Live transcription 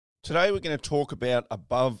Today we're going to talk about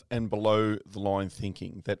above and below the line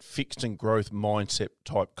thinking, that fixed and growth mindset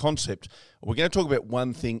type concept. We're going to talk about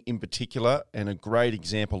one thing in particular and a great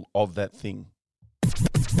example of that thing.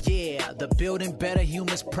 Yeah, the Building Better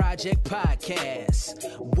Humans Project podcast.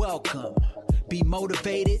 Welcome. Be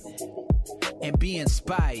motivated and be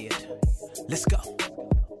inspired. Let's go.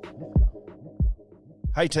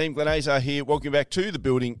 Hey team, Glenn Azar here. Welcome back to the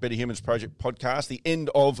Building Better Humans Project podcast, the end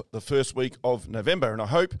of the first week of November. And I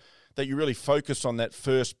hope that you really focus on that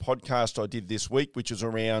first podcast I did this week, which is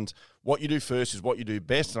around what you do first is what you do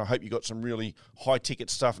best. And I hope you got some really high-ticket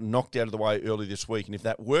stuff knocked out of the way early this week. And if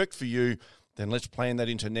that worked for you, then let's plan that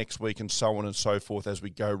into next week and so on and so forth as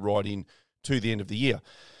we go right in to the end of the year.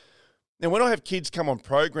 Now, when I have kids come on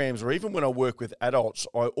programs or even when I work with adults,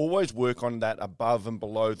 I always work on that above and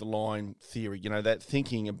below the line theory, that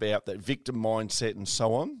thinking about that victim mindset and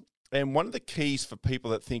so on. And one of the keys for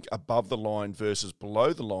people that think above the line versus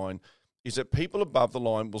below the line is that people above the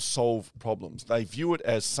line will solve problems. They view it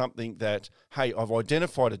as something that, hey, I've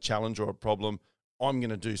identified a challenge or a problem, I'm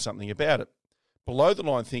going to do something about it. Below the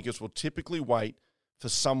line thinkers will typically wait for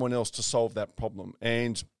someone else to solve that problem.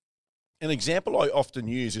 And an example I often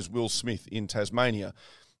use is Will Smith in Tasmania,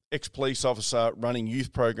 ex-police officer running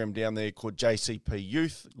youth program down there called JCP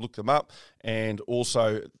Youth. Look them up. And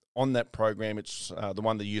also on that program, it's the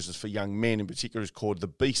one that uses for young men in particular is called the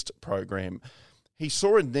Beast program. He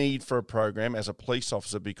saw a need for a program as a police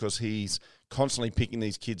officer because he's constantly picking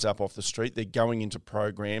these kids up off the street. They're going into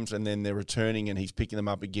programs and then they're returning and he's picking them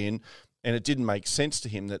up again. And it didn't make sense to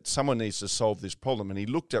him that someone needs to solve this problem. And he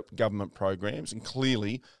looked at government programs and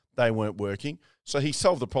clearly they weren't working. So he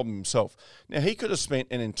solved the problem himself. Now, he could have spent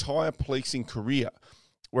an entire policing career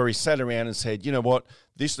where he sat around and said, you know what,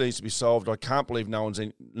 this needs to be solved. I can't believe no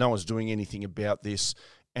one's doing anything about this.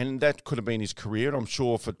 And that could have been his career. And I'm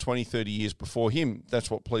sure for 20, 30 years before him, that's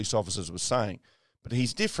what police officers were saying. But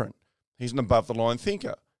he's different. He's an above-the-line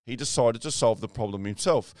thinker. He decided to solve the problem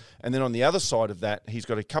himself. And then on the other side of that, he's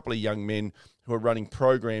got a couple of young men who are running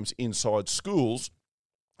programs inside schools.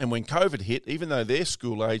 And when COVID hit, even though they're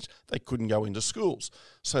school age, they couldn't go into schools.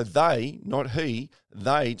 So they, not he,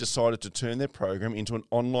 they decided to turn their program into an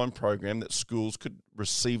online program that schools could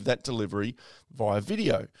receive that delivery via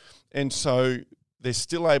video. And so they're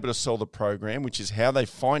still able to sell the program, which is how they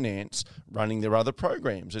finance running their other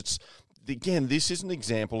programs. Again, this is an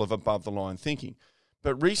example of above-the-line thinking.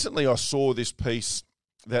 But recently I saw this piece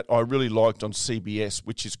that I really liked on CBS,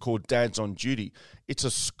 which is called Dads on Duty. It's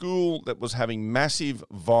a school that was having massive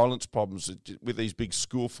violence problems with these big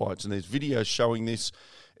school fights, and there's videos showing this,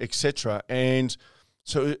 etc. And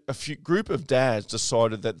so a group of dads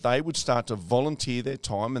decided that they would start to volunteer their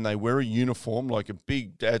time, and they wear a uniform, like a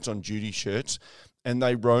big Dads on Duty shirts, and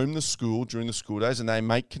they roam the school during the school days, and they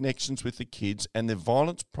make connections with the kids, and their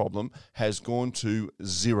violence problem has gone to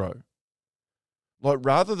zero. Like,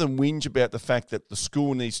 rather than whinge about the fact that the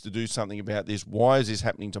school needs to do something about this, why is this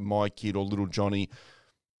happening to my kid or little Johnny,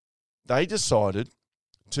 they decided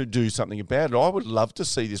to do something about it. I would love to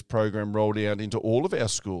see this program rolled out into all of our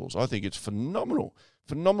schools. I think it's phenomenal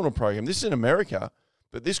program. This is in America,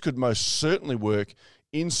 but this could most certainly work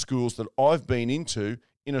in schools that I've been into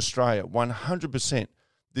in Australia. 100%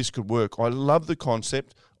 this could work. I love the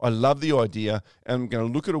concept. I love the idea. And I'm going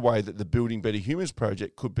to look at a way that the Building Better Humans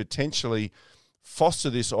Project could potentially foster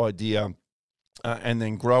this idea and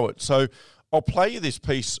then grow it. So I'll play you this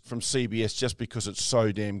piece from CBS just because it's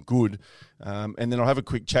so damn good. And then I'll have a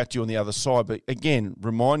quick chat to you on the other side. But again,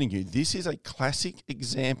 reminding you, this is a classic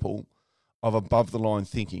example of above-the-line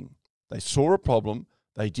thinking. They saw a problem.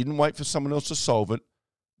 They didn't wait for someone else to solve it.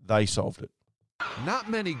 They solved it. Not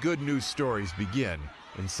many good news stories begin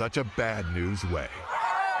in such a bad news way.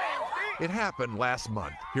 It happened last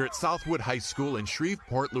month here at Southwood High School in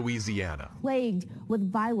Shreveport, Louisiana. Plagued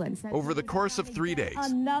with violence. Over the course of 3 days,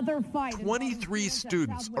 Another fight. 23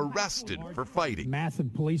 students arrested for fighting.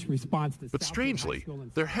 Massive police response. But strangely,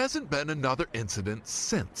 there hasn't been another incident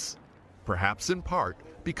since. Perhaps in part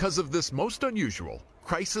because of this most unusual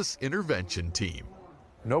crisis intervention team.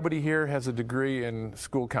 Nobody here has a degree in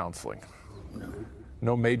school counseling.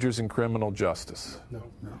 No majors in criminal justice. No.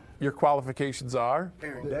 Your qualifications are?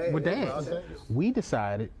 With Dad, we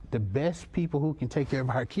decided the best people who can take care of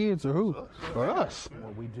our kids are who? Are us.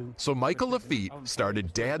 So Michael Lafitte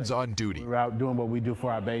started Dads on Duty, We're out doing what we do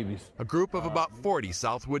for our babies. a group of about 40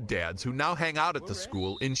 Southwood dads who now hang out at the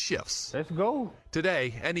school in shifts. Let's go.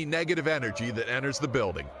 Today, any negative energy that enters the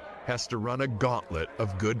building has to run a gauntlet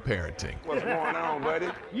of good parenting. What's going on, buddy?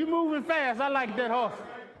 You moving fast. I like that horse.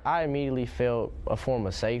 I immediately felt a form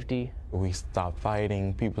of safety. We stopped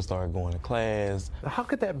fighting, people started going to class. How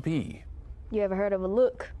could that be? You ever heard of a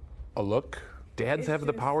look? a look? Dads have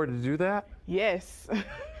the power to do that? Yes.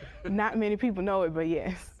 Not many people know it, but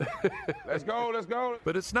yes. Let's go.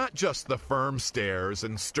 But it's not just the firm stares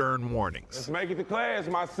and stern warnings. Let's make it to class,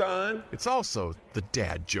 my son. It's also the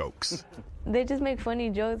dad jokes. They just make funny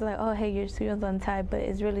jokes like, oh, hey, your shoe's untied, but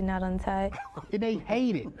it's really not untied. And they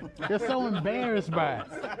hate it. They're so embarrassed by it.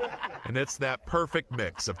 And it's that perfect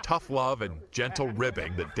mix of tough love and gentle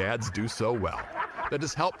ribbing that dads do so well that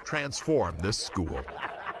has helped transform this school.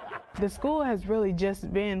 The school has really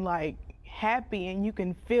just been like happy, and you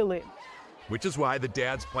can feel it. Which is why the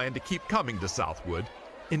dads plan to keep coming to Southwood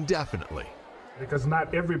indefinitely. Because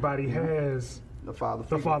not everybody has the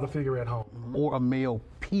father figure at home. Or a male,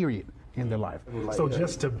 period, in their life. So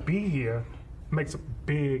just to be here makes a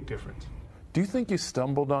big difference. Do you think you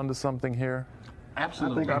stumbled onto something here?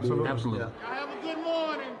 Absolutely. Absolutely. Yeah.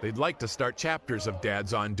 They'd like to start chapters of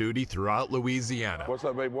Dads on Duty throughout Louisiana. What's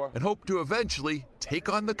up, baby boy? And hope to eventually take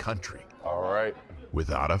on the country. All right.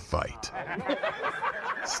 Without a fight.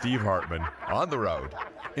 Steve Hartman, on the road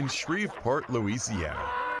in Shreveport, Louisiana.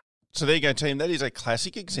 So there you go, team. That is a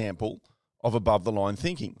classic example of above-the-line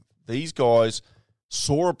thinking. These guys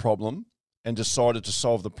saw a problem and decided to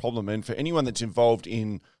solve the problem. And for anyone that's involved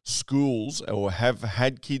in schools or have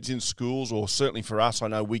had kids in schools, or certainly for us, I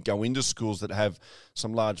know we go into schools that have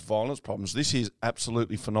some large violence problems, this is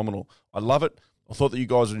absolutely phenomenal. I love it. I thought that you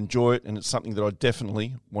guys would enjoy it, and it's something that I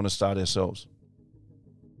definitely want to start ourselves.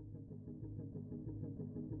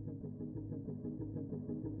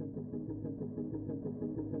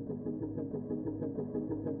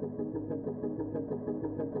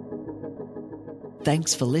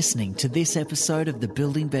 Thanks for listening to this episode of the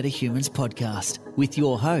Building Better Humans podcast with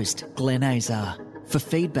your host, Glenn Azar. For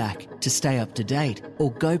feedback, to stay up to date,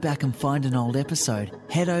 or go back and find an old episode,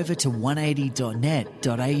 head over to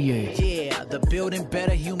 180.net.au. Yeah, the Building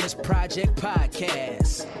Better Humans Project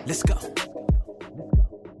podcast. Let's go.